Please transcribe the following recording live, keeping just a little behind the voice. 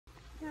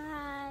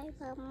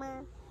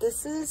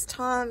This is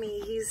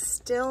Tommy. He's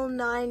still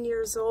 9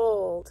 years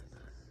old.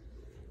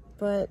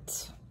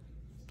 But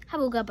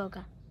Habuga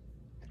boga.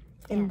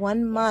 in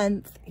 1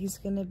 month, he's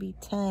going to be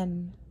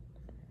 10.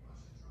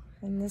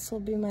 And this will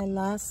be my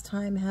last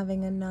time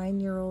having a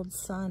 9-year-old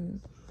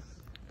son.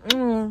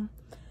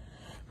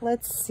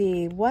 Let's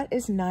see. What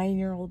is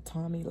 9-year-old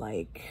Tommy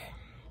like?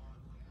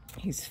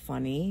 He's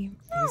funny.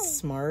 He's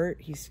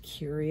smart. He's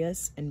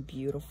curious and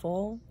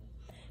beautiful.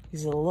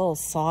 He's a little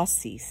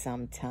saucy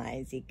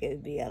sometimes. He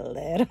could be a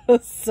little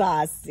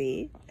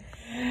saucy.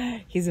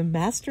 He's a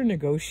master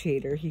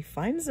negotiator. He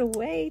finds a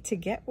way to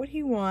get what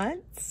he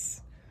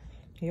wants.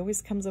 He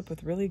always comes up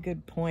with really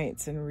good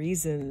points and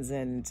reasons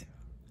and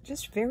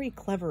just very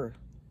clever.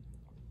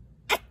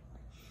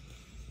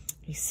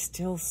 He's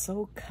still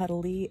so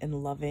cuddly and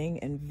loving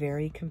and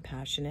very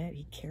compassionate.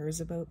 He cares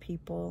about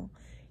people.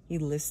 He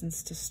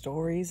listens to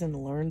stories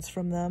and learns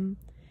from them.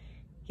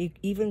 He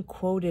even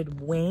quoted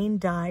Wayne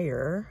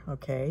Dyer,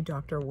 okay,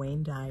 Dr.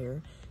 Wayne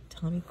Dyer.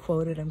 Tommy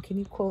quoted him. Can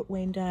you quote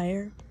Wayne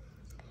Dyer?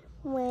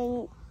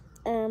 When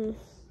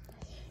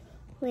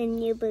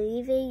you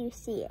believe it, you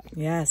see it.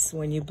 Yes,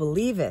 when you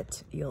believe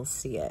it, you'll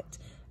see it.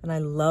 And I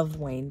love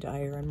Wayne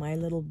Dyer, and my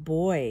little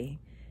boy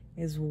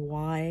is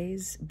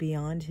wise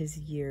beyond his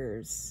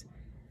years.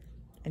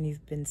 And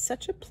you've been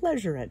such a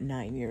pleasure at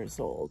 9 years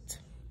old.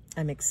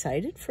 I'm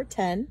excited for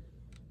 10.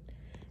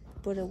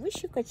 But I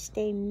wish you could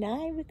stay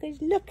 9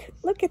 because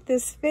look at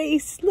this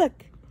face.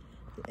 Look.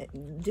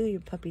 Do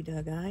your puppy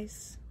dog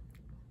eyes.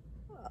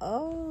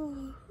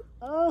 Oh,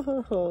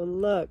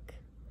 look.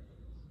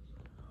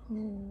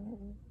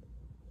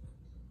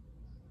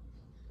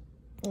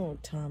 Oh,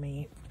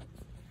 Tommy.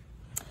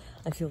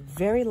 I feel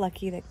very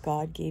lucky that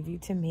God gave you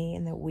to me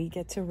and that we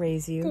get to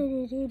raise you.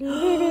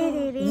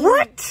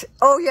 What?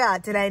 Oh, yeah.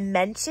 Did I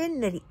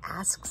mention that he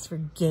asks for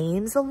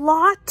games a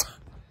lot?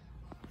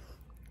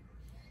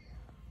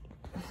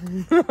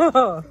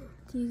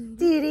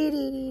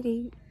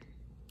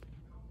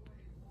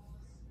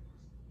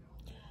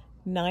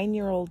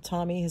 9-year-old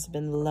Tommy has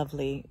been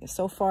lovely.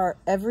 So far,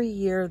 every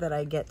year that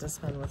I get to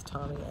spend with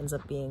Tommy ends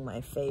up being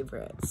my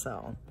favorite.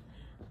 So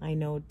I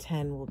know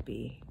 10 will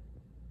be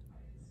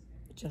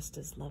just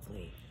as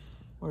lovely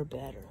or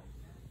better.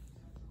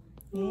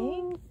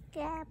 Hey?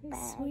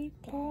 Sweet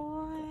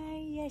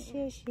boy. Yes,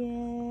 yes,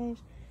 yes.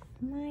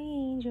 My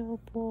angel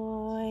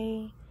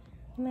boy.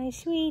 My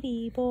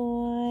sweetie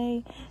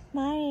boy,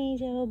 my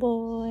angel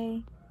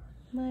boy,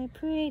 my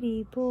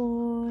pretty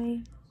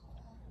boy.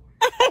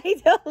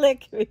 Don't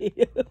lick me.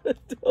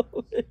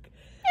 Don't lick.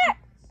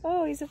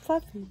 Oh, he's a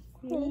puppy.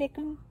 You lick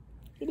him.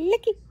 You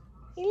licky.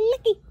 You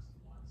licky.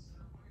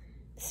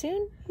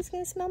 Soon, he's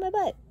going to smell my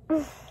butt.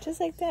 Just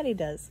like Daddy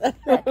does. Let's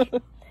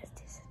do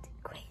something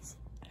crazy.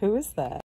 Who is that?